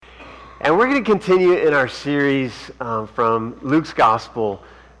And we're going to continue in our series from Luke's Gospel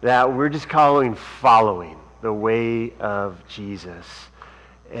that we're just calling Following the Way of Jesus.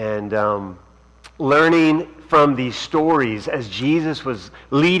 And learning from these stories as Jesus was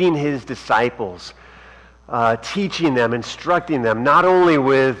leading his disciples, teaching them, instructing them, not only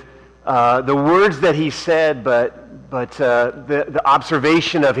with the words that he said, but the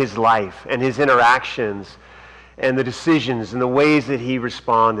observation of his life and his interactions and the decisions and the ways that he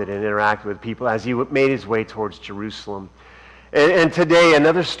responded and interacted with people as he made his way towards Jerusalem. And today,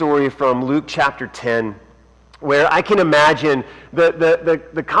 another story from Luke chapter 10, where I can imagine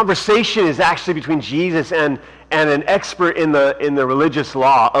the conversation is actually between Jesus and an expert in the religious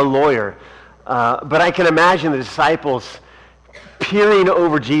law, a lawyer. But I can imagine the disciples peering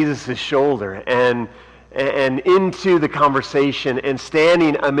over Jesus' shoulder and into the conversation and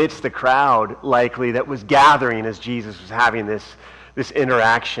standing amidst the crowd, likely, that was gathering as Jesus was having this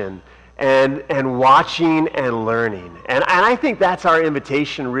interaction and watching and learning. And I think that's our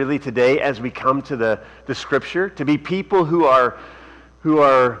invitation really today as we come to the Scripture, to be people who are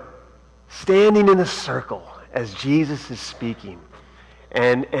standing in a circle as Jesus is speaking.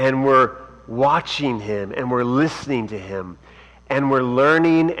 And we're watching him and we're listening to him. And we're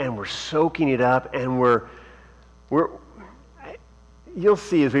learning and we're soaking it up, and we're you'll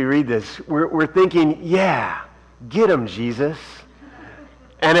see as we read this, we're thinking, yeah, get him, Jesus.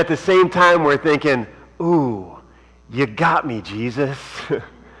 And at the same time we're thinking, ooh, you got me, Jesus.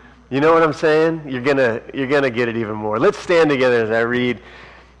 You know what I'm saying? You're gonna get it even more. Let's stand together as I read.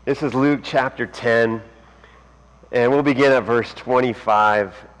 This is Luke chapter 10, and we'll begin at verse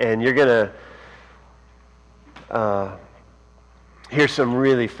 25, and you're gonna hear some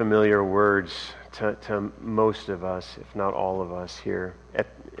really familiar words to most of us, if not all of us here.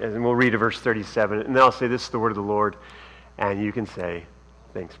 And we'll read to verse 37, and then I'll say, this is the word of the Lord, and you can say,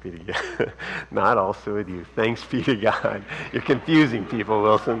 thanks be to God. Not also with you. Thanks be to God. You're confusing people,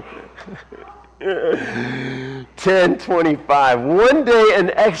 Wilson. 10:25. One day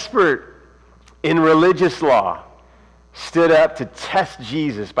an expert in religious law stood up to test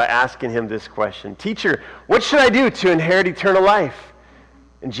Jesus by asking him this question. Teacher, what should I do to inherit eternal life?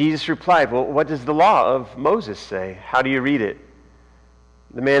 And Jesus replied, well, what does the law of Moses say? How do you read it?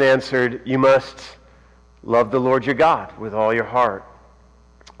 The man answered, you must love the Lord your God with all your heart,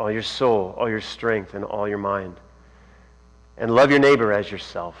 all your soul, all your strength, and all your mind. And love your neighbor as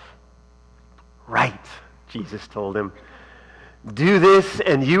yourself. Right, Jesus told him. Do this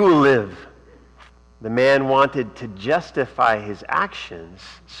and you will live. The man wanted to justify his actions,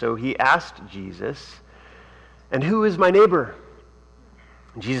 so he asked Jesus, and who is my neighbor?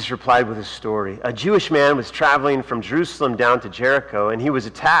 Jesus replied with a story. A Jewish man was traveling from Jerusalem down to Jericho, and he was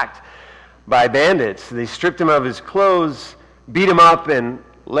attacked by bandits. They stripped him of his clothes, beat him up, and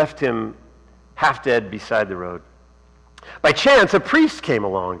left him half dead beside the road. By chance, a priest came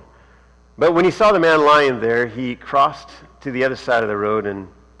along, but when he saw the man lying there, he crossed to the other side of the road and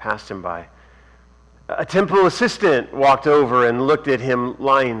passed him by. A temple assistant walked over and looked at him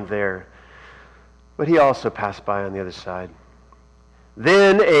lying there, but he also passed by on the other side.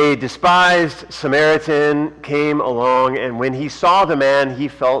 Then a despised Samaritan came along, and when he saw the man, he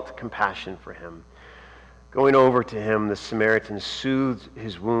felt compassion for him. Going over to him, the Samaritan soothed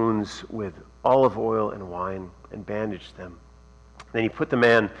his wounds with olive oil and wine and bandaged them. Then he put the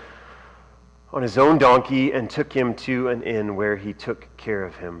man on his own donkey and took him to an inn where he took care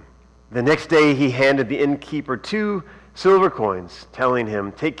of him. The next day he handed the innkeeper 2 silver coins, telling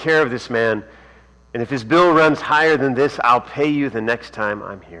him, take care of this man, and if his bill runs higher than this, I'll pay you the next time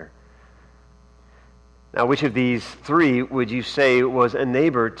I'm here. Now, which of these 3 would you say was a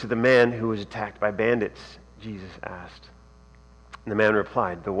neighbor to the man who was attacked by bandits? Jesus asked. And the man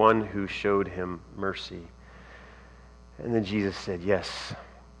replied, the one who showed him mercy. And then Jesus said, yes,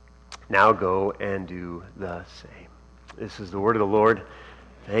 now go and do the same. This is the word of the Lord.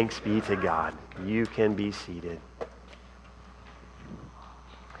 Thanks be to God. You can be seated.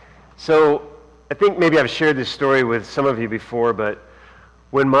 So, I think maybe I've shared this story with some of you before, but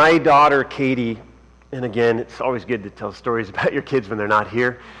when my daughter Katie, and again, it's always good to tell stories about your kids when they're not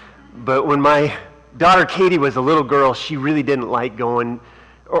here, but when my daughter Katie was a little girl, she really didn't like going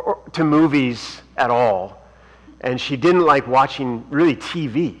to movies at all, and she didn't like watching really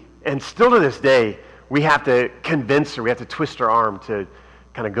TV. And still to this day, we have to convince her, we have to twist her arm to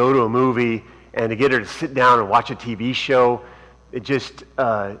kind of go to a movie and to get her to sit down and watch a TV show. It just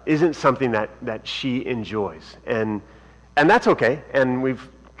isn't something that she enjoys. And that's okay, and we've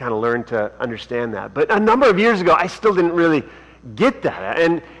kind of learned to understand that. But a number of years ago, I still didn't really get that.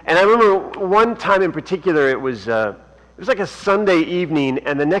 And I remember one time in particular, it was was like a Sunday evening,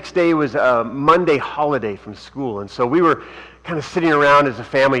 and the next day was a Monday holiday from school. And so we were kind of sitting around as a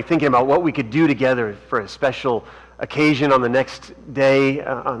family thinking about what we could do together for a special occasion on the next day,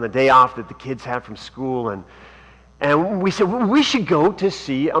 on the day off that the kids have from school. And we said, well, we should go to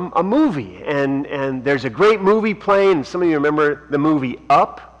see a movie. And there's a great movie playing. Some of you remember the movie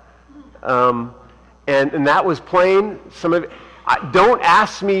Up. And that was playing. Don't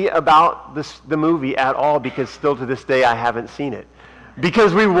ask me about the movie at all, because still to this day I haven't seen it.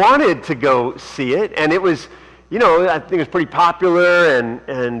 Because we wanted to go see it, and it was, I think it was pretty popular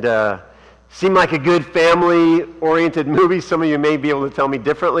and seemed like a good family-oriented movie. Some of you may be able to tell me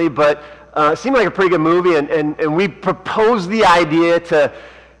differently, but it seemed like a pretty good movie, and we proposed the idea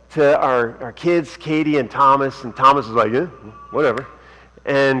to our kids, Katie and Thomas was like, yeah, whatever.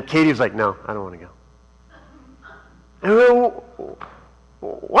 And Katie was like, no, I don't want to go. And we went,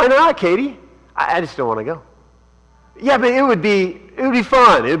 why not, Katie? I just don't want to go. Yeah, but it would be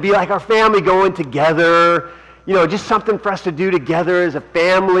fun. It would be like our family going together, just something for us to do together as a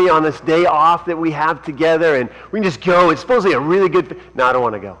family on this day off that we have together, and we can just go. It's supposedly a really good no, I don't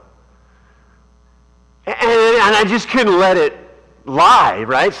want to go. And I just couldn't let it lie,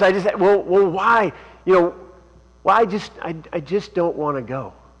 right? So I just said, well, why? Why I just don't want to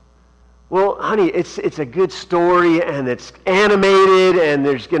go. Well, honey, it's a good story, and it's animated, and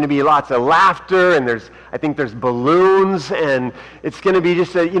there's going to be lots of laughter, and I think there's balloons, and it's going to be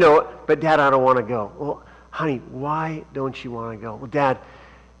just but Dad, I don't want to go. Well, honey, why don't you want to go? Well, Dad,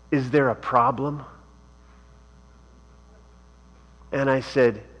 is there a problem? And I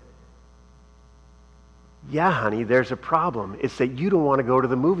said, yeah, honey, there's a problem. It's that you don't want to go to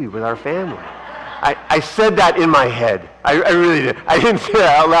the movie with our family. I said that in my head. I really did. I didn't say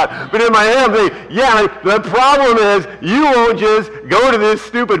that out loud. But in my head, I'm thinking, yeah, the problem is you won't just go to this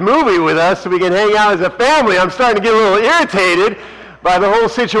stupid movie with us so we can hang out as a family. I'm starting to get a little irritated by the whole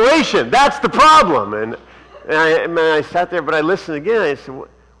situation. That's the problem. And I sat there, but I listened again. I said,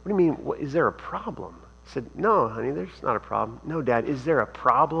 what do you mean? Is there a problem? I said, no, honey, there's not a problem. No, Dad, is there a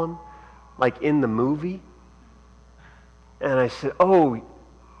problem like in the movie? And I said, oh,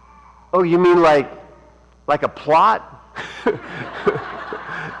 you mean like a plot? And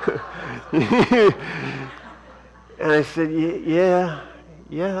I said, yeah,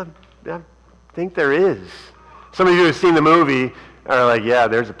 I think there is. Some of you who have seen the movie are like, yeah,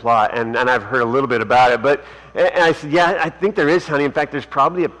 there's a plot, and I've heard a little bit about it. And I said, yeah, I think there is, honey. In fact, there's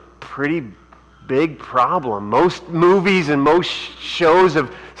probably a pretty big problem. Most movies and most shows of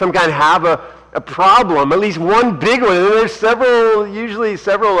some kind have a problem, at least one big one, and there's usually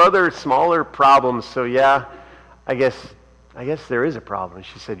several other smaller problems. So yeah, I guess there is a problem. And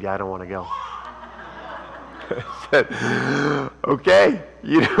she said, yeah, I don't want to go. I said, okay,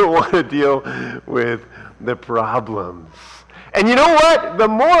 you don't want to deal with the problems. And you know what? The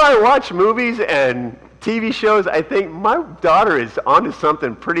more I watch movies and TV shows, I think my daughter is onto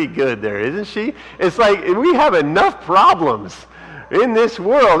something pretty good there, isn't she? It's like we have enough problems in this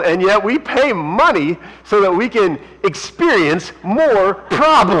world, and yet we pay money so that we can experience more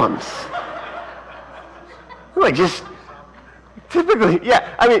problems. Like just typically,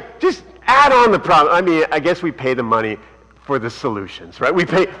 just add on the problem. I guess we pay the money for the solutions, right? We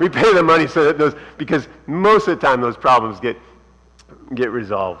pay the money so that because most of the time those problems get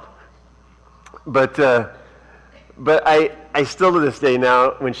resolved. But I still to this day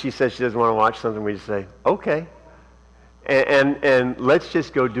now, when she says she doesn't want to watch something, we just say, okay. And let's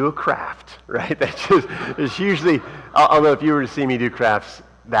just go do a craft, right? It's usually, although if you were to see me do crafts,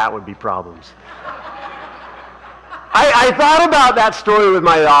 that would be problems. I thought about that story with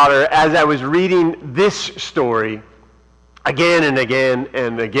my daughter as I was reading this story again and again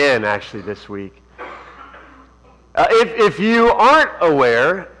and again, actually, this week. If you aren't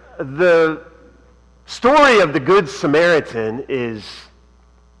aware, the story of the Good Samaritan is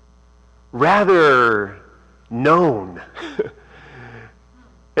rather known.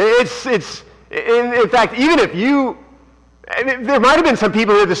 It's in fact, even if you, there might have been some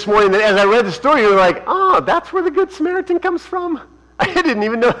people here this morning that as I read the story, you were like, oh, that's where the Good Samaritan comes from? I didn't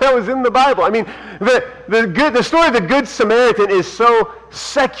even know that was in the Bible. I mean, the story of the Good Samaritan is so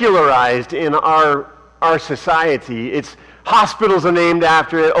secularized in our society. It's hospitals are named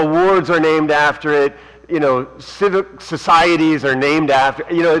after it, awards are named after it, civic societies are named after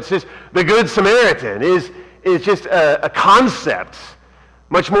it. It's just the Good Samaritan is just a concept,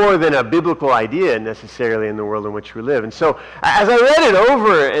 much more than a biblical idea necessarily in the world in which we live. And so as I read it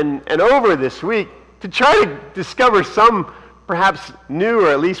over and over this week, to try to discover some perhaps new or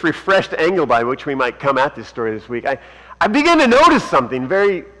at least refreshed angle by which we might come at this story this week, I began to notice something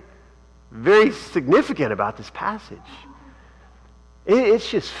very very significant about this passage. It's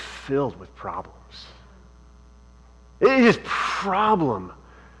just filled with problems. It's just problem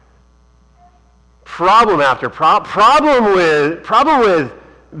after problem with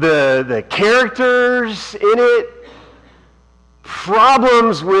the characters in it,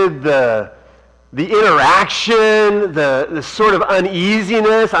 problems with the interaction, the sort of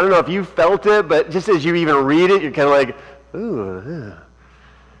uneasiness. I don't know if you felt it, but just as you even read it, you're kind of like, ooh.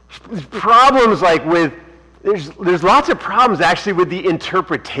 Problems like with, there's lots of problems actually with the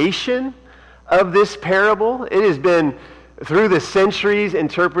interpretation of this parable. It has been, through the centuries,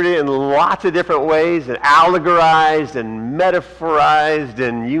 interpreted in lots of different ways, and allegorized and metaphorized,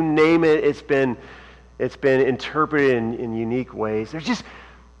 and you name it, it's been interpreted in unique ways.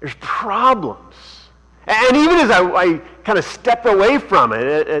 There's problems. And even as I kind of stepped away from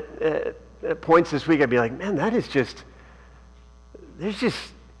it at points this week, I'd be like, man, there's just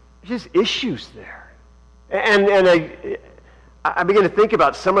issues there. And I begin to think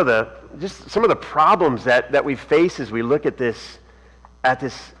about some of the problems that we face as we look at this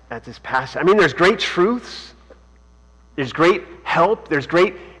passage. I mean, there's great truths, there's great help, there's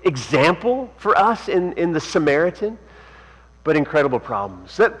great example for us in the Samaritan, but incredible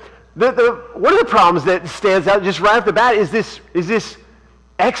problems. One of the problems that stands out just right off the bat is this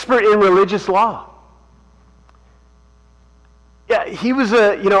expert in religious law. Yeah, he was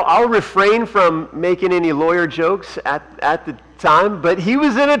I'll refrain from making any lawyer jokes at the time, but he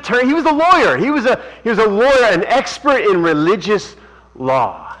was an attorney, he was a lawyer. He was a lawyer, an expert in religious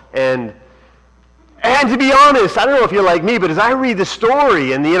law. And to be honest, I don't know if you're like me, but as I read the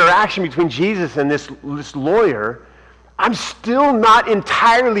story and the interaction between Jesus and this lawyer, I'm still not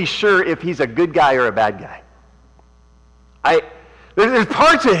entirely sure if he's a good guy or a bad guy. There's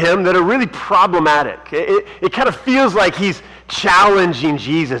parts of him that are really problematic. It kind of feels like he's challenging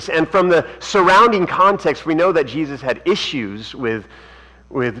Jesus. And from the surrounding context, we know that Jesus had issues with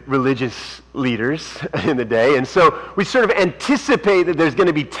religious leaders in the day. And so we sort of anticipate that there's going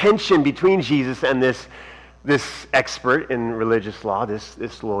to be tension between Jesus and this expert in religious law,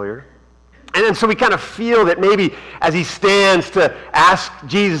 this lawyer. And then so we kind of feel that maybe as he stands to ask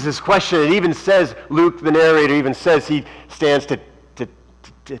Jesus this question, it even says, Luke, the narrator, even says he stands to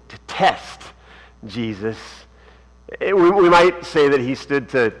test Jesus. We might say that he stood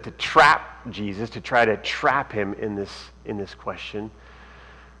to trap Jesus, to try to trap him in this question.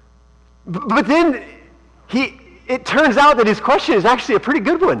 But then it turns out that his question is actually a pretty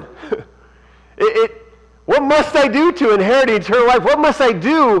good one. What must I do to inherit eternal life? What must I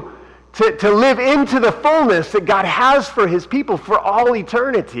do to live into the fullness that God has for his people for all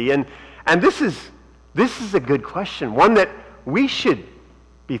eternity? And this is a good question, one that we should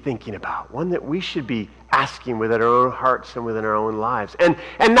be thinking about, one that we should be asking within our own hearts and within our own lives. And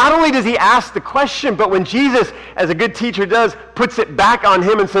not only does he ask the question, but when Jesus, as a good teacher does, puts it back on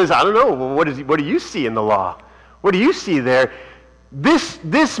him and says, I don't know, well, what do you see in the law? What do you see there?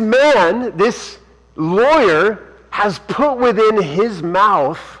 This man, this lawyer, has put within his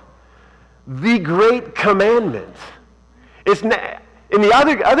mouth the great commandment. It's in the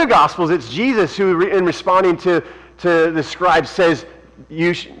other Gospels, it's Jesus who, in responding to the scribe, says,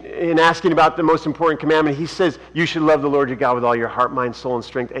 in asking about the most important commandment, he says, you should love the Lord your God with all your heart, mind, soul, and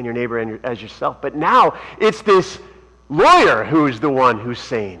strength, and your neighbor as yourself. But now it's this lawyer who is the one who's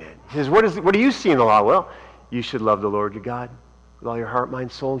saying it. He says, what do you see in the law? Well, you should love the Lord your God with all your heart,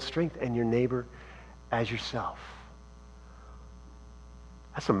 mind, soul, and strength, and your neighbor as yourself.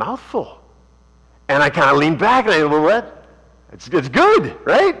 That's a mouthful. And I kind of lean back and I go, well, what? It's good,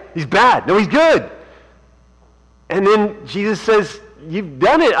 right? He's bad. No, he's good. And then Jesus says, you've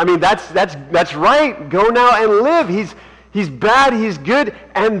done it. I mean, that's right. Go now and live. He's bad, he's good.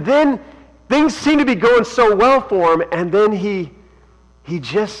 And then things seem to be going so well for him, and then he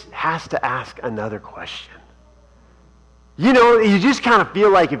just has to ask another question. You know, you just kind of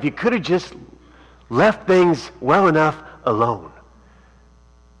feel like if you could have just left things well enough alone.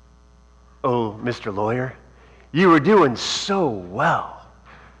 Oh, Mr. Lawyer, you were doing so well.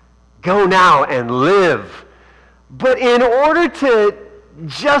 Go now and live. But in order to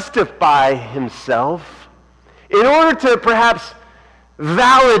justify himself, in order to perhaps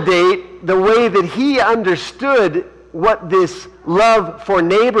validate the way that he understood what this love for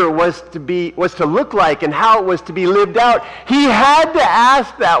neighbor was to look like and how it was to be lived out, he had to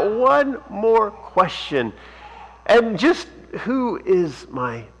ask that one more question. And just, who is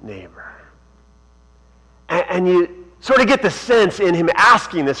my neighbor? And you sort of get the sense in him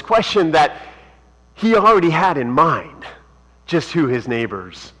asking this question that he already had in mind just who his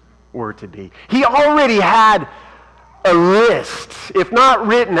neighbors were to be. He already had a list, if not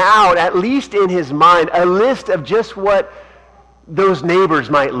written out, at least in his mind, a list of just what those neighbors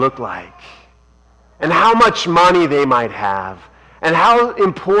might look like, and how much money they might have, and how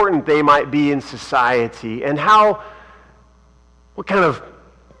important they might be in society, and what kind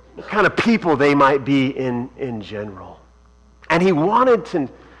of people they might be in general. And he wanted to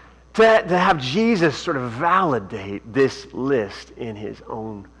have Jesus sort of validate this list in his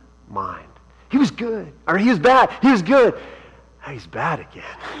own mind. He was good, or he was bad. He was good. Now he's bad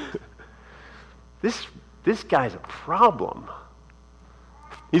again. This guy's a problem.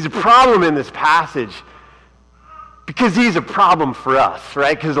 He's a problem in this passage because he's a problem for us,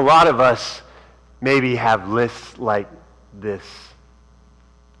 right? Because a lot of us maybe have lists like this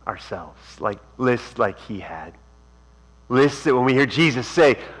ourselves, like lists like he had. Lists that when we hear Jesus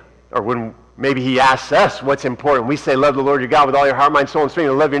say, or when maybe he asks us what's important, we say, love the Lord your God with all your heart, mind, soul, and strength,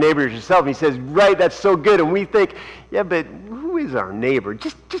 and love your neighbor as yourself. And he says, right, that's so good. And we think, yeah, but who is our neighbor?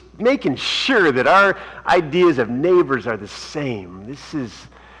 Just making sure that our ideas of neighbors are the same. This is,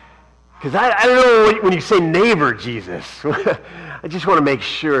 because I don't know when you say neighbor, Jesus. I just want to make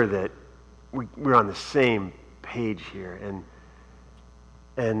sure that we're on the same page here.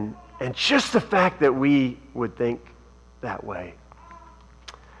 And just the fact that we would think that way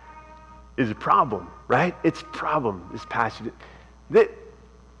is a problem, right? It's a problem, this passage.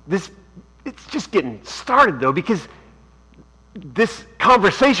 It's just getting started, though, because this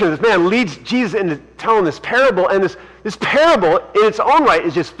conversation with this man leads Jesus into telling this parable, and this parable in its own right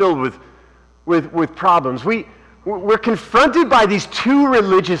is just filled with problems. We're confronted by these two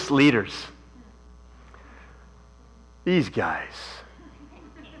religious leaders. These guys.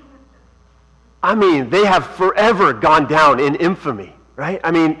 I mean, they have forever gone down in infamy, right?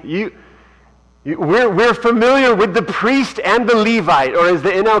 I mean, we're familiar with the priest and the Levite, or as the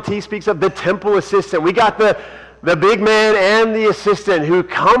NLT speaks of, the temple assistant. We got the big man and the assistant who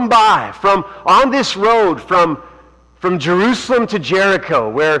come by on this road from Jerusalem to Jericho,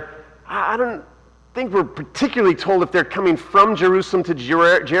 where I don't think we're particularly told if they're coming from Jerusalem to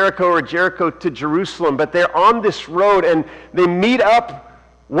Jericho or Jericho to Jerusalem, but they're on this road and they meet up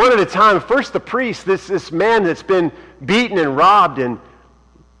one at a time. First the priest, this man that's been beaten and robbed and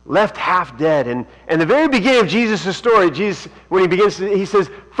left half dead. And the very beginning of Jesus' story, Jesus, when he says,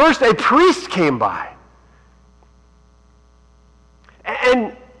 first a priest came by.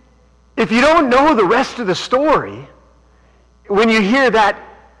 And if you don't know the rest of the story, when you hear that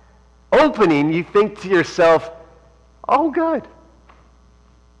opening, you think to yourself, oh, good.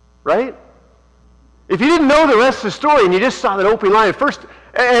 Right? If you didn't know the rest of the story and you just saw that opening line,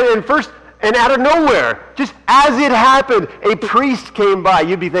 and out of nowhere, just as it happened, a priest came by,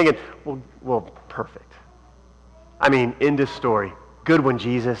 you'd be thinking, well, perfect. I mean, end of story. Good one,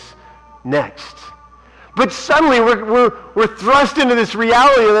 Jesus. Next. But suddenly we're thrust into this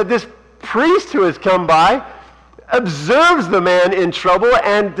reality that this priest who has come by observes the man in trouble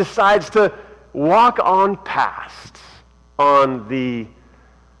and decides to walk on past on the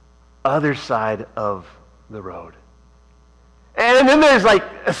other side of the road. And then there's like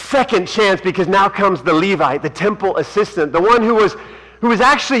a second chance, because now comes the Levite, the temple assistant, the one who was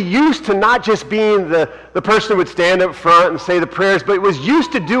actually used to not just being the person who would stand up front and say the prayers, but was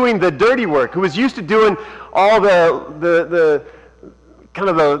used to doing the dirty work, who was used to doing all the kind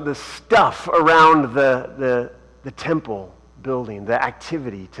of the stuff around the temple building, the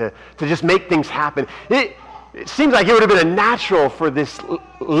activity to just make things happen. It seems like it would have been a natural for this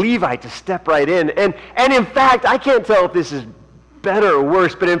Levite to step right in. And in fact, I can't tell if this is better or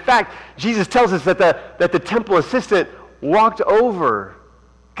worse, but in fact, Jesus tells us that the temple assistant walked over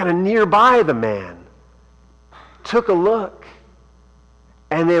kind of nearby the man, took a look,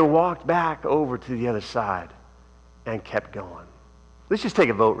 and then walked back over to the other side and kept going. Let's just take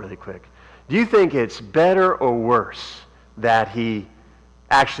a vote really quick. Do you think it's better or worse that he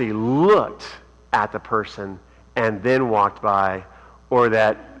actually looked at the person and then walked by, or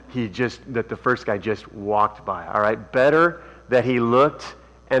that the first guy just walked by? All right, better that he looked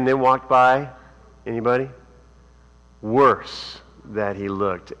and then walked by? Anybody? Worse that he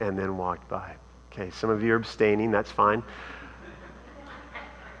looked and then walked by. Okay, some of you are abstaining, that's fine.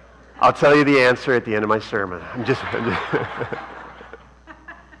 I'll tell you the answer at the end of my sermon.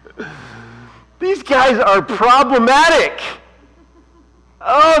 These guys are problematic.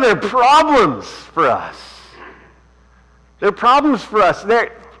 Oh, they're problems for us. They're problems for us.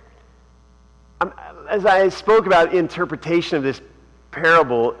 As I spoke about interpretation of this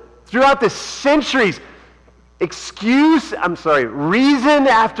parable, throughout the centuries, reason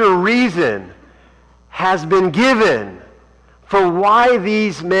after reason has been given for why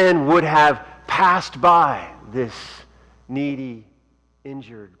these men would have passed by this needy,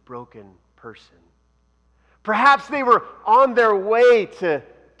 injured, broken person. Perhaps they were on their way to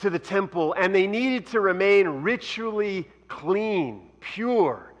the temple and they needed to remain ritually clean,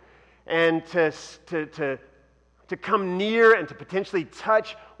 pure, and to come near and to potentially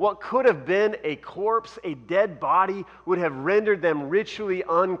touch what could have been a corpse, a dead body, would have rendered them ritually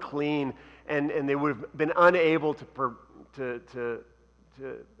unclean, and they would have been unable to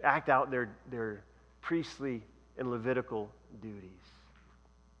act out their priestly and Levitical duties.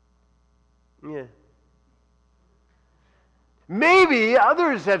 Yeah. Maybe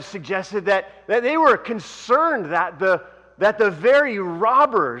others have suggested that they were concerned that the very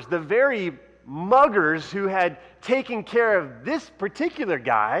robbers, the very muggers who had taken care of this particular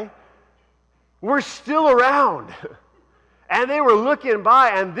guy were still around. And they were looking by,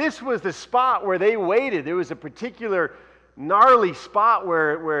 and this was the spot where they waited. There was a particular gnarly spot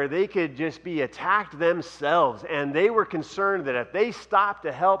where they could just be attacked themselves, and they were concerned that if they stopped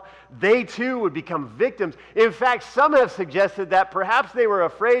to help, they too would become victims. In fact, some have suggested that perhaps they were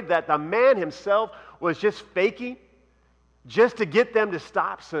afraid that the man himself was just faking, just to get them to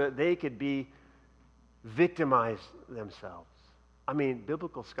stop so that they could be victimized themselves. I mean,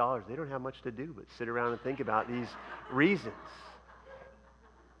 biblical scholars, they don't have much to do but sit around and think about these reasons.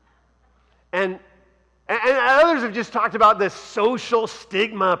 And others have just talked about the social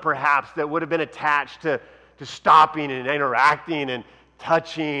stigma, perhaps, that would have been attached to stopping and interacting and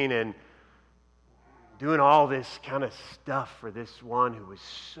touching and doing all this kind of stuff for this one who was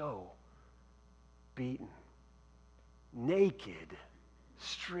so beaten, naked,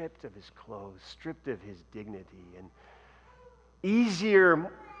 stripped of his clothes, stripped of his dignity, and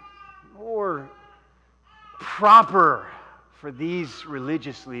easier, more proper for these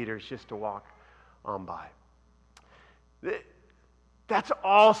religious leaders just to walk on by. That's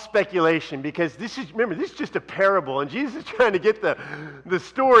all speculation, because this is just a parable, and Jesus is trying to get the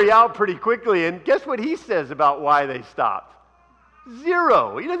story out pretty quickly. And guess what he says about why they stopped?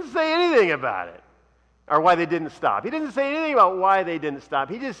 Zero. He doesn't say anything about it, or why they didn't stop. He doesn't say anything about why they didn't stop.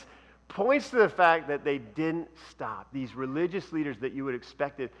 He just points to the fact that they didn't stop. These religious leaders that you would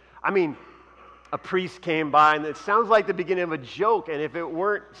expect it. I mean, a priest came by, and it sounds like the beginning of a joke, and if it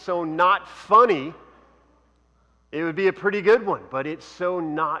weren't so not funny, it would be a pretty good one, but it's so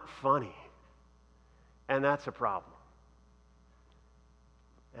not funny. And that's a problem.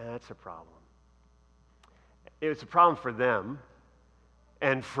 It's a problem for them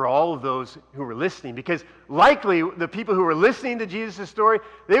and for all of those who were listening, because likely the people who were listening to Jesus' story,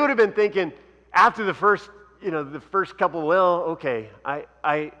 they would have been thinking after the first couple, well, okay,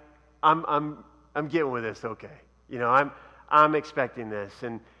 I'm getting with this, okay. I'm expecting this,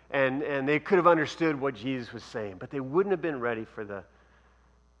 and they could have understood what Jesus was saying, but they wouldn't have been ready for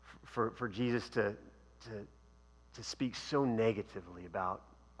Jesus to speak so negatively about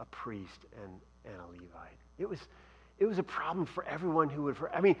a priest and a Levite. It was a problem for everyone who would.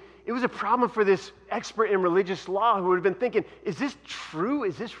 It was a problem for this expert in religious law who would have been thinking, "Is this true?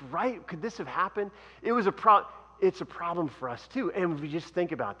 Is this right? Could this have happened?" It was a problem. It's a problem for us too. And if we just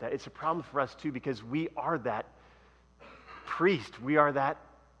think about that, it's a problem for us too, because we are that priest. We are that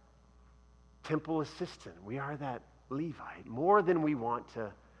temple assistant. We are that Levite, more than we want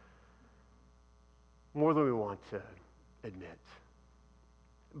to admit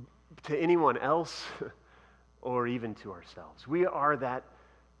to anyone else or even to ourselves. We are that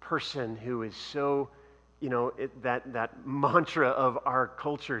person who is so, that mantra of our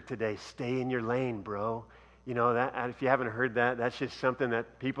culture today, stay in your lane, bro. That if you haven't heard that, that's just something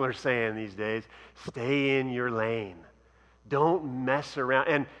that people are saying these days. Stay in your lane. Don't mess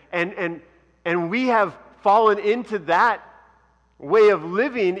around. And we have fallen into that way of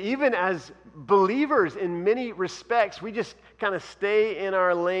living, even as believers in many respects. We just kind of stay in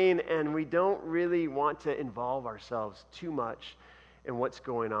our lane, and we don't really want to involve ourselves too much in what's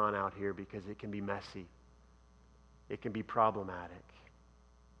going on out here, because it can be messy. It can be problematic.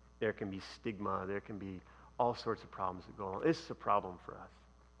 There can be stigma. There can be all sorts of problems that go on. This is a problem for us.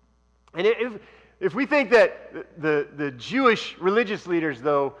 And if we think that the Jewish religious leaders,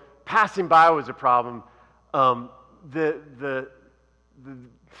 though, passing by was a problem, the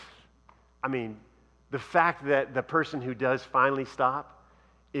fact that the person who does finally stop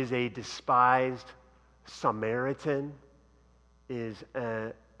is a despised Samaritan is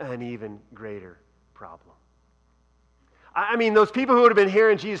an even greater problem. Those people who would have been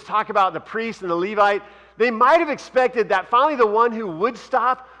hearing Jesus talk about the priest and the Levite, they might have expected that finally the one who would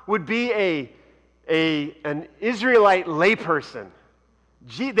stop would be an Israelite layperson.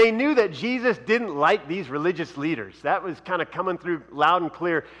 They knew that Jesus didn't like these religious leaders. That was kind of coming through loud and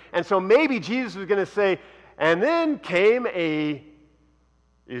clear. And so maybe Jesus was going to say, And then came a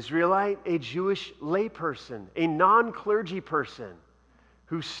Israelite, a Jewish layperson, a non-clergy person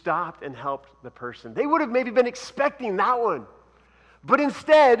who stopped and helped the person. They would have maybe been expecting that one. But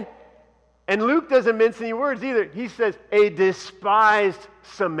instead, and Luke doesn't mince any words either, he says, a despised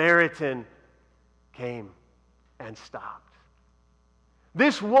Samaritan came and stopped.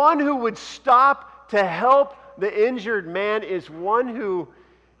 This one who would stop to help the injured man is one who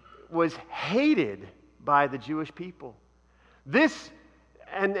was hated by the Jewish people. This,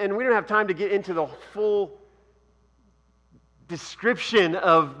 and we don't have time to get into the full description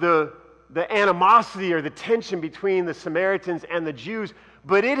of the animosity or the tension between the Samaritans and the Jews,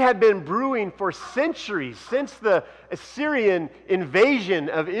 but it had been brewing for centuries, since the Assyrian invasion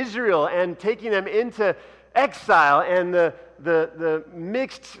of Israel and taking them into exile, and the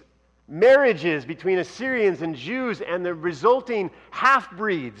mixed marriages between Assyrians and Jews, and the resulting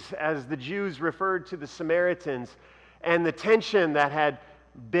half-breeds, as the Jews referred to the Samaritans, and the tension that had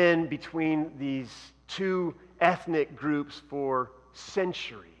been between these two ethnic groups for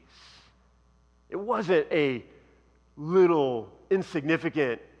centuries. It wasn't a little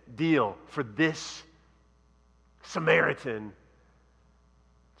insignificant deal for this Samaritan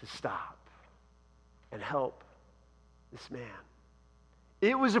to stop and help this man.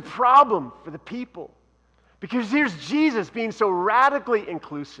 It was a problem for the people, because here's Jesus being so radically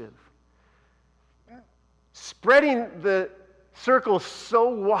inclusive, spreading the circle so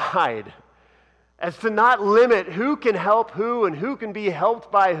wide as to not limit who can help who and who can be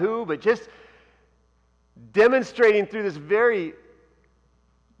helped by who, but just demonstrating through this very,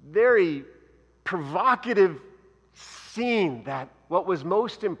 very provocative scene that what was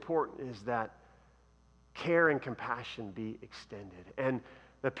most important is that care and compassion be extended. And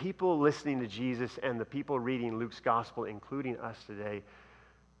the people listening to Jesus and the people reading Luke's gospel, including us today,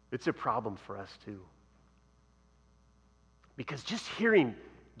 it's a problem for us too. Because just hearing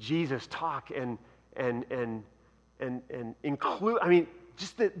Jesus talk and include, I mean,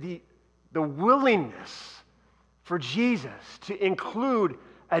 just the willingness for Jesus to include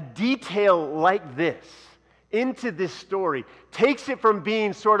a detail like this into this story takes it from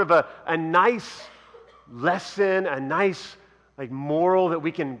being sort of a nice lesson, a nice moral that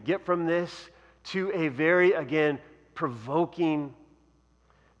we can get from this, to a very, again, provoking,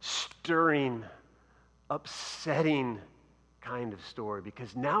 stirring, upsetting kind of story.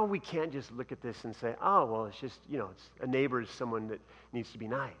 Because now we can't just look at this and say, oh, well, it's just, it's a neighbor is someone that needs to be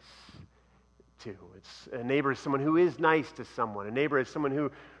nice to. It's a neighbor is someone who is nice to someone. A neighbor is someone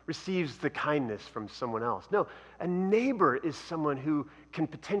who receives the kindness from someone else. No, a neighbor is someone who can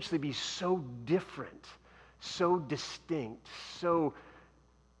potentially be so different, so distinct, so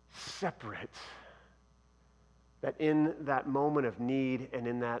separate, that in that moment of need and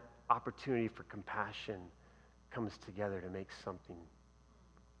in that opportunity for compassion comes together to make something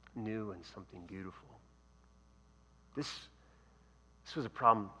new and something beautiful. This was a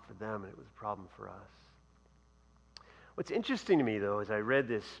problem for them, and it was a problem for us. What's interesting to me, though, as I read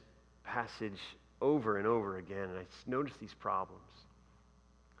this passage over and over again, and I noticed these problems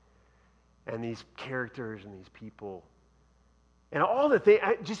and these characters and these people and all the things.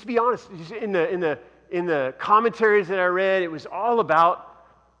 Just to be honest, just in the commentaries that I read, it was all about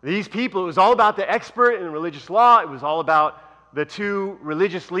these people. It was all about the expert in religious law. It was all about the two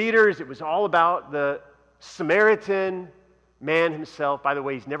religious leaders. It was all about the Samaritan man himself. By the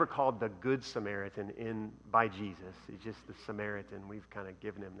way, he's never called the Good Samaritan by Jesus. He's just the Samaritan. We've kind of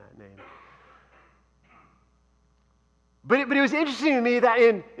given him that name. But it was interesting to me that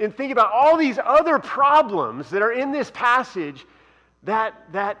in thinking about all these other problems that are in this passage, that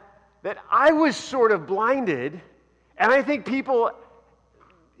I was sort of blinded, and I think people,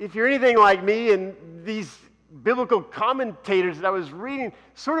 if you're anything like me and these biblical commentators that I was reading,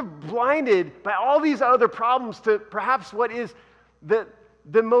 sort of blinded by all these other problems to perhaps what is the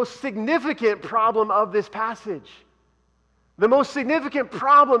most significant problem of this passage. The most significant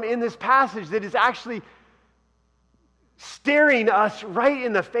problem in this passage that is actually staring us right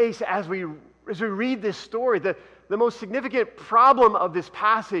in the face as we read this story. The most significant problem of this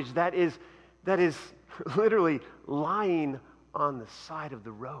passage that is literally lying on the side of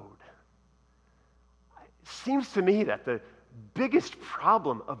the road. It seems to me that the biggest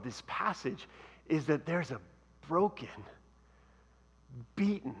problem of this passage is that there's a broken,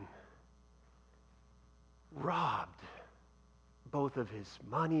 beaten, robbed both of his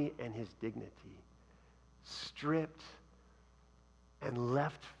money and his dignity, stripped and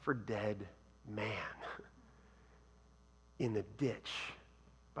left for dead man in the ditch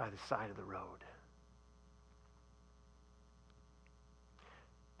by the side of the road.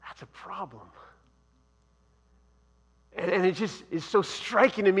 That's a problem. And it just is so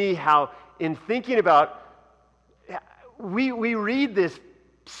striking to me how, in thinking about, we read this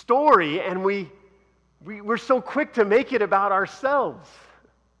story and we're so quick to make it about ourselves.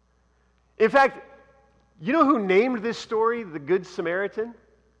 In fact, you know who named this story the Good Samaritan?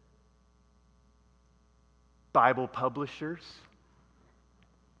 Bible publishers,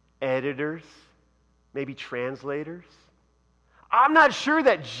 editors, maybe translators. I'm not sure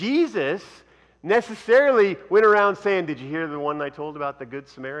that Jesus necessarily went around saying, "Did you hear the one I told about the Good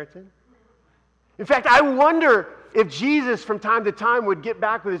Samaritan?" In fact, I wonder if Jesus from time to time would get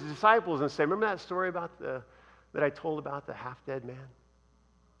back with his disciples and say, "Remember that story about that I told about the half-dead man?"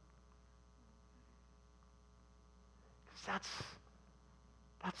 Because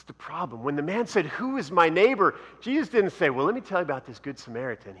that's the problem. When the man said, "Who is my neighbor?" Jesus didn't say, "Well, let me tell you about this Good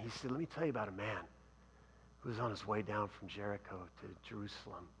Samaritan." He said, "Let me tell you about a man who was on his way down from Jericho to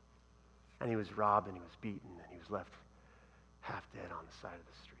Jerusalem. And he was robbed and he was beaten and he was left half dead on the side of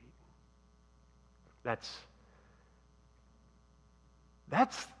the street."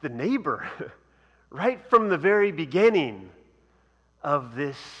 That's the neighbor, right from the very beginning of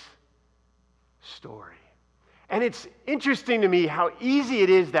this story. And it's interesting to me how easy it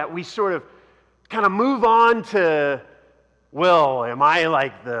is that we sort of kind of move on to, well, am I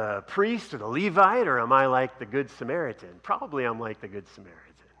like the priest or the Levite, or am I like the Good Samaritan? Probably I'm like the Good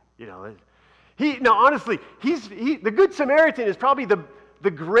Samaritan. Honestly, the Good Samaritan is probably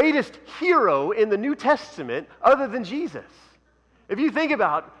the greatest hero in the New Testament other than Jesus. If you think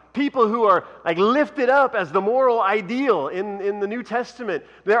about people who are like lifted up as the moral ideal in the New Testament,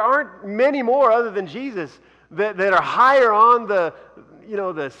 there aren't many more other than Jesus that are higher on the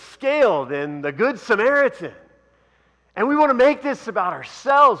scale than the Good Samaritan. And we want to make this about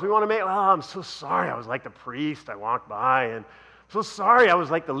ourselves. We want to make, I'm so sorry I was like the priest. I walked by, and so sorry I was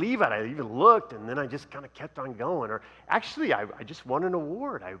like the Levite. I even looked, and then I just kind of kept on going. Or actually, I just won an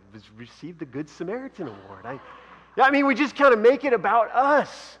award. I received the Good Samaritan Award. We just kind of make it about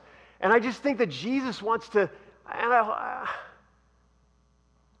us. And I just think that Jesus wants to, and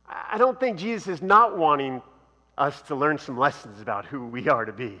I don't think Jesus is not wanting us to learn some lessons about who we are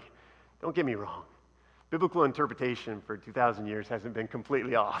to be. Don't get me wrong. Biblical interpretation for 2,000 years hasn't been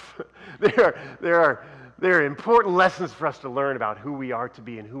completely off. There are important lessons for us to learn about who we are to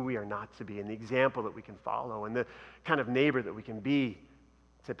be and who we are not to be, and the example that we can follow, and the kind of neighbor that we can be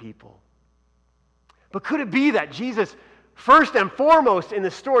to people. But could it be that Jesus, first and foremost in the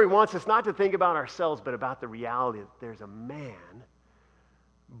story, wants us not to think about ourselves, but about the reality that there's a man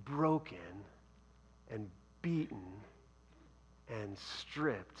broken and beaten and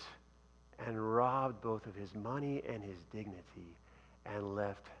stripped and robbed both of his money and his dignity and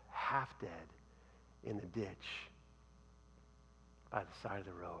left half dead in the ditch by the side of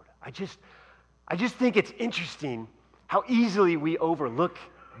the road. I just think it's interesting how easily we overlook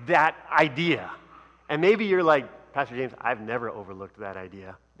that idea. And maybe you're like, "Pastor James, I've never overlooked that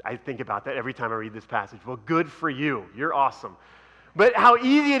idea. I think about that every time I read this passage." Well, good for you. You're awesome. But how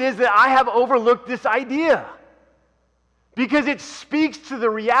easy it is that I have overlooked this idea. Because it speaks to the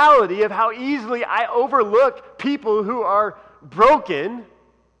reality of how easily I overlook people who are broken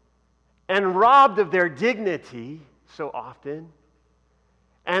and robbed of their dignity so often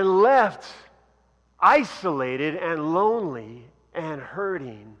and left isolated and lonely and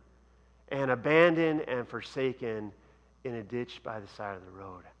hurting and abandoned and forsaken in a ditch by the side of the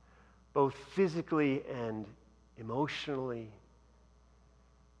road, both physically and emotionally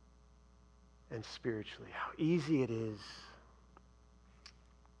and spiritually. How easy it is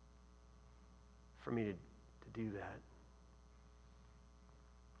for me to do that.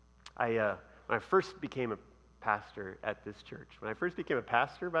 When I first became a pastor at this church, by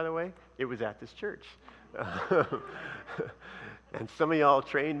the way, it was at this church. And some of y'all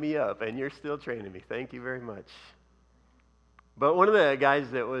trained me up, and you're still training me. Thank you very much. But one of the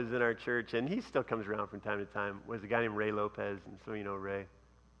guys that was in our church, and he still comes around from time to time, was a guy named Ray Lopez, and some of you know Ray.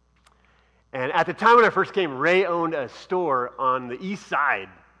 And at the time when I first came, Ray owned a store on the east side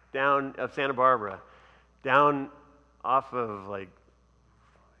down of Santa Barbara, down off of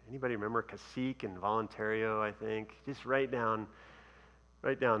anybody remember Cacique and Voluntario, I think? Just right down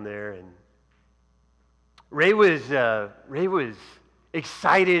there. And Ray was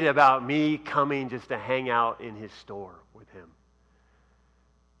excited about me coming just to hang out in his store with him.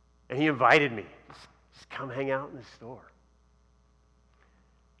 And he invited me, just come hang out in the store.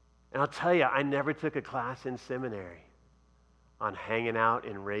 And I'll tell you, I never took a class in seminary on hanging out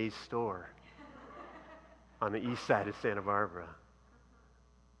in Ray's store on the east side of Santa Barbara.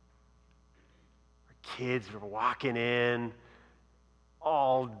 Our kids were walking in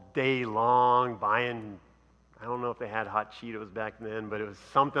all day long, buying, I don't know if they had hot Cheetos back then, but it was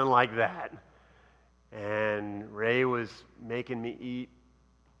something like that. And Ray was making me eat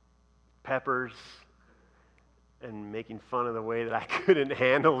peppers and making fun of the way that I couldn't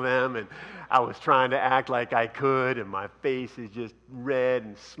handle them, and I was trying to act like I could, and my face is just red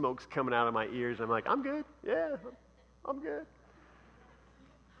and smoke's coming out of my ears. I'm like, I'm good. Yeah, I'm good.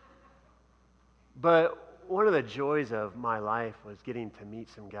 But one of the joys of my life was getting to meet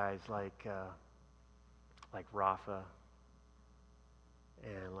some guys like Rafa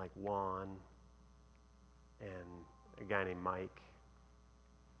and like Juan and a guy named Mike.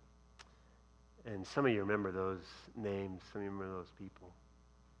 And some of you remember those names. Some of you remember those people.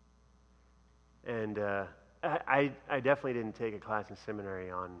 And I definitely didn't take a class in seminary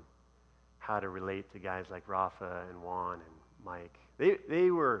on how to relate to guys like Rafa and Juan and Mike.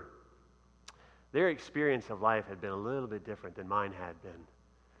 Their experience of life had been a little bit different than mine had been.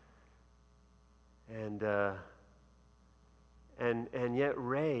 And yet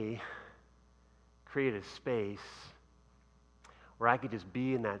Ray created a space where I could just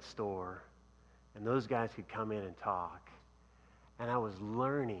be in that store, and those guys could come in and talk. And I was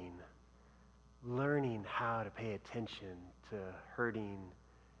learning how to pay attention to hurting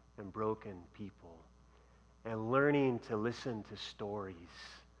and broken people, and learning to listen to stories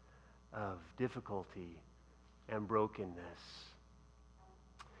of difficulty and brokenness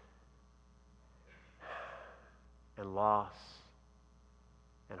and loss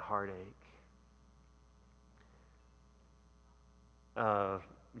and heartache.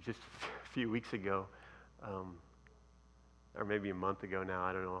 Just a few weeks ago, or maybe a month ago now,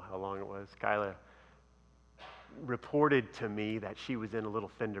 I don't know how long it was, Kyla reported to me that she was in a little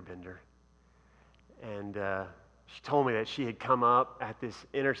fender bender. And she told me that she had come up at this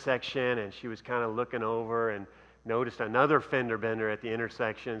intersection, and she was kind of looking over and noticed another fender bender at the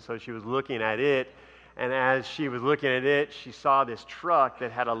intersection, so she was looking at it. And as she was looking at it, she saw this truck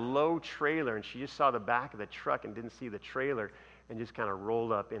that had a low trailer, and she just saw the back of the truck and didn't see the trailer, and just kind of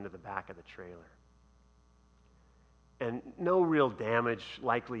rolled up into the back of the trailer. And no real damage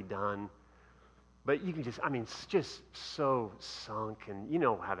likely done, but you can just, it's just so sunk, and you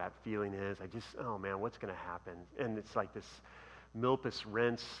know how that feeling is. Oh man, what's going to happen? And it's like this Milpas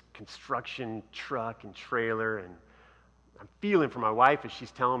Rents construction truck and trailer, and I'm feeling for my wife as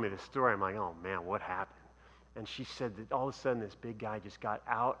she's telling me the story. I'm like, oh man, what happened? And she said that all of a sudden this big guy just got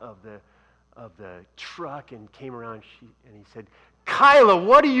out of the truck and came around, and he said, Kyla,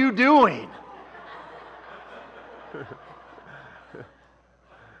 what are you doing?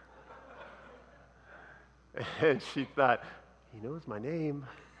 And she thought, he knows my name.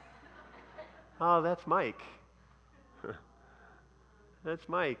 Oh, that's Mike. That's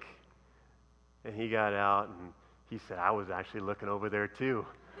Mike. And he got out, and he said, I was actually looking over there too.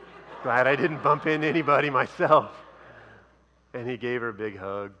 Glad I didn't bump into anybody myself. And he gave her a big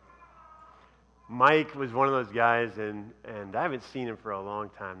hug. Mike was one of those guys, and I haven't seen him for a long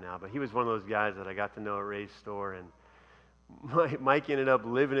time now, but he was one of those guys that I got to know at Ray's store, and Mike ended up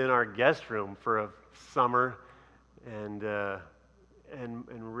living in our guest room for a summer, and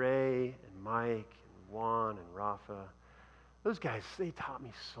Ray and Mike and Juan and Rafa, those guys, they taught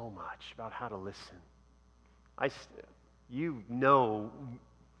me so much about how to listen. You know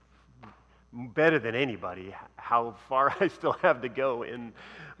better than anybody how far I still have to go in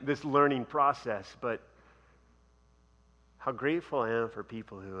this learning process, but how grateful I am for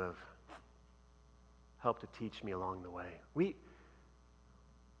people who have helped to teach me along the way. We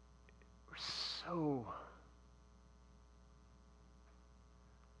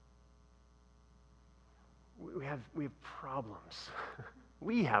have problems.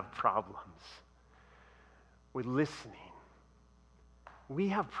 We have problems with listening. We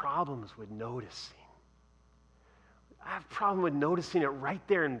have problems with noticing. I have a problem with noticing it right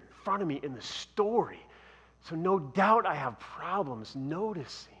there in front of me in the story. So no doubt I have problems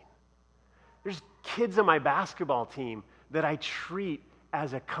noticing. There's kids on my basketball team that I treat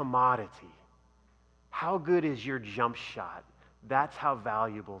as a commodity. How good is your jump shot? That's how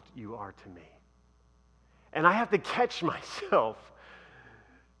valuable you are to me. And I have to catch myself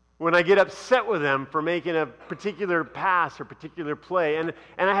when I get upset with them for making a particular pass or particular play. And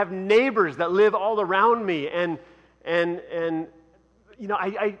I have neighbors that live all around me, and you know,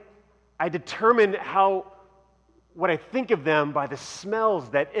 I determine what I think of them by the smells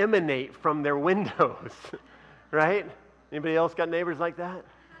that emanate from their windows, right? Anybody else got neighbors like that?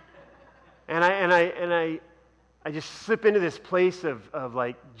 And I just slip into this place of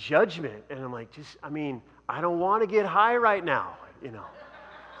like judgment, and I'm like, I don't want to get high right now, you know.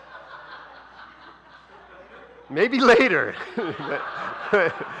 Maybe later,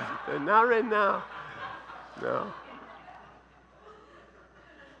 but not right now. No.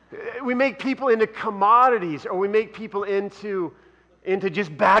 We make people into commodities, or we make people into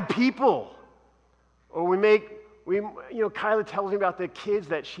just bad people. Or Kyla tells me about the kids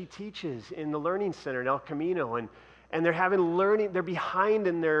that she teaches in the Learning Center in El Camino, and they're behind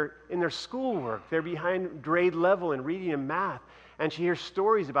in their schoolwork. They're behind grade level in reading and math. And she hears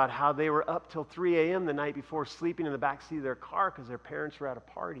stories about how they were up till 3 a.m. the night before, sleeping in the back seat of their car because their parents were at a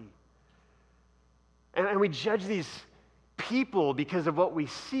party. And we judge these people because of what we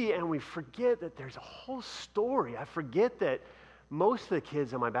see, and we forget that there's a whole story. I forget that most of the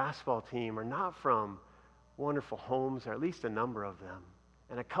kids on my basketball team are not from wonderful homes, or at least a number of them.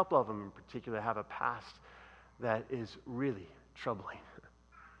 And a couple of them in particular have a past that is really troubling.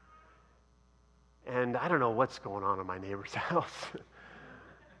 And I don't know what's going on in my neighbor's house,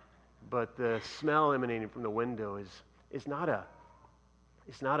 but the smell emanating from the window is not a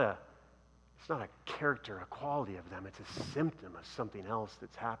character, a quality of them. It's a symptom of something else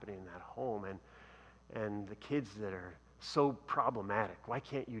that's happening in that home. And the kids that are so problematic, why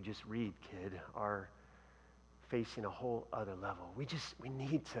can't you just read, kid, are facing a whole other level. We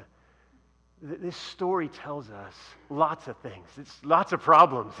need to, this story tells us lots of things. It's lots of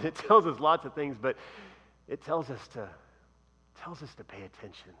problems. It tells us lots of things, but it tells us to pay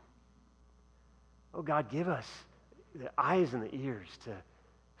attention. Oh God, give us the eyes and the ears to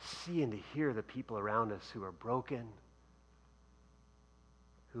see and to hear the people around us who are broken,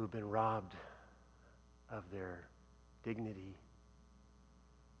 who have been robbed of their dignity,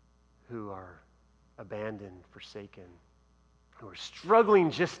 who are abandoned, forsaken, who are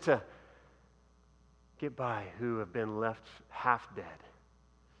struggling just to get by, who have been left half dead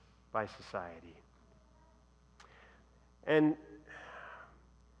by society. And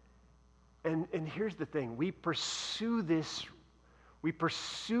here's the thing, we pursue this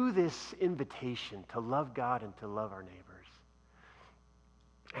invitation to love God and to love our neighbors.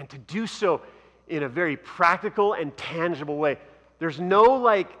 And to do so in a very practical and tangible way. There's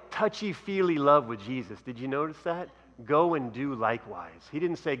no touchy-feely love with Jesus. Did you notice that? Go and do likewise. He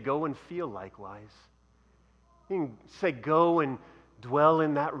didn't say go and feel likewise. He didn't say go and dwell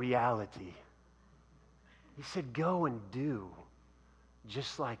in that reality. He said go and do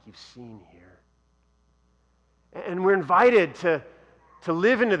just like you've seen here. And we're invited to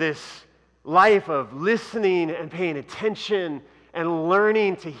live into this life of listening and paying attention and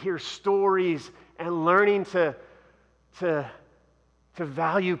learning to hear stories and learning to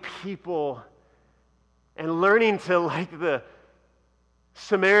value people and learning to, like the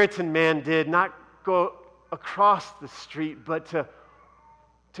Samaritan man did, not go across the street, but to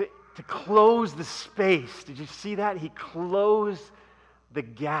close the space. Did you see that? He closed the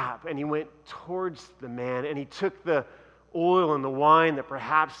gap and he went towards the man and he took the oil and the wine that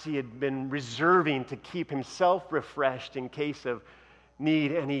perhaps he had been reserving to keep himself refreshed in case of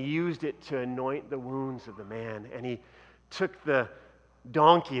need, and he used it to anoint the wounds of the man. And he took the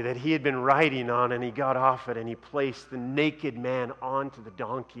donkey that he had been riding on and he got off it and he placed the naked man onto the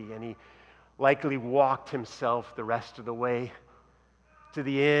donkey, and he likely walked himself the rest of the way to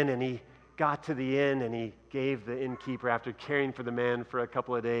the inn, and he got to the inn and he gave the innkeeper, after caring for the man for a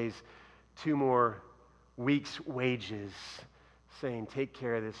couple of days, 2 more weeks' wages, saying, take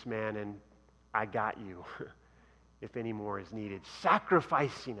care of this man and I got you if any more is needed.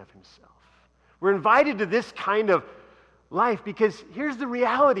 Sacrificing of himself. We're invited to this kind of life because here's the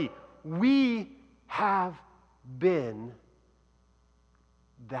reality. We have been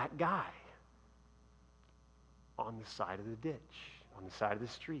that guy on the side of the ditch, on the side of the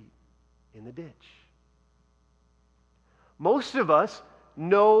street, in the ditch. Most of us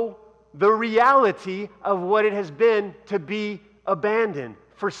know the reality of what it has been to be abandoned,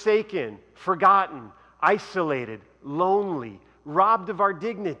 forsaken, forgotten, isolated, lonely, robbed of our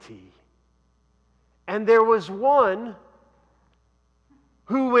dignity. And there was one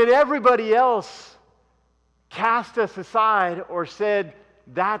who, when everybody else cast us aside or said,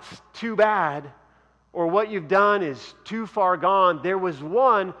 that's too bad, or what you've done is too far gone, there was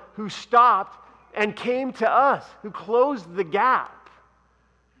one who stopped and came to us, who closed the gap,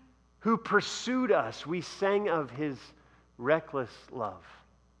 who pursued us. We sang of his reckless love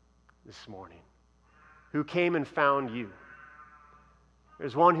this morning, who came and found you.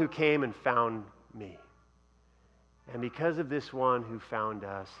 There's one who came and found me. And because of this one who found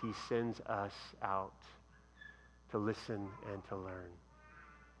us, he sends us out to listen and to learn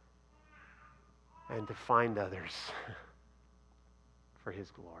and to find others for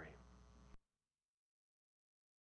his glory.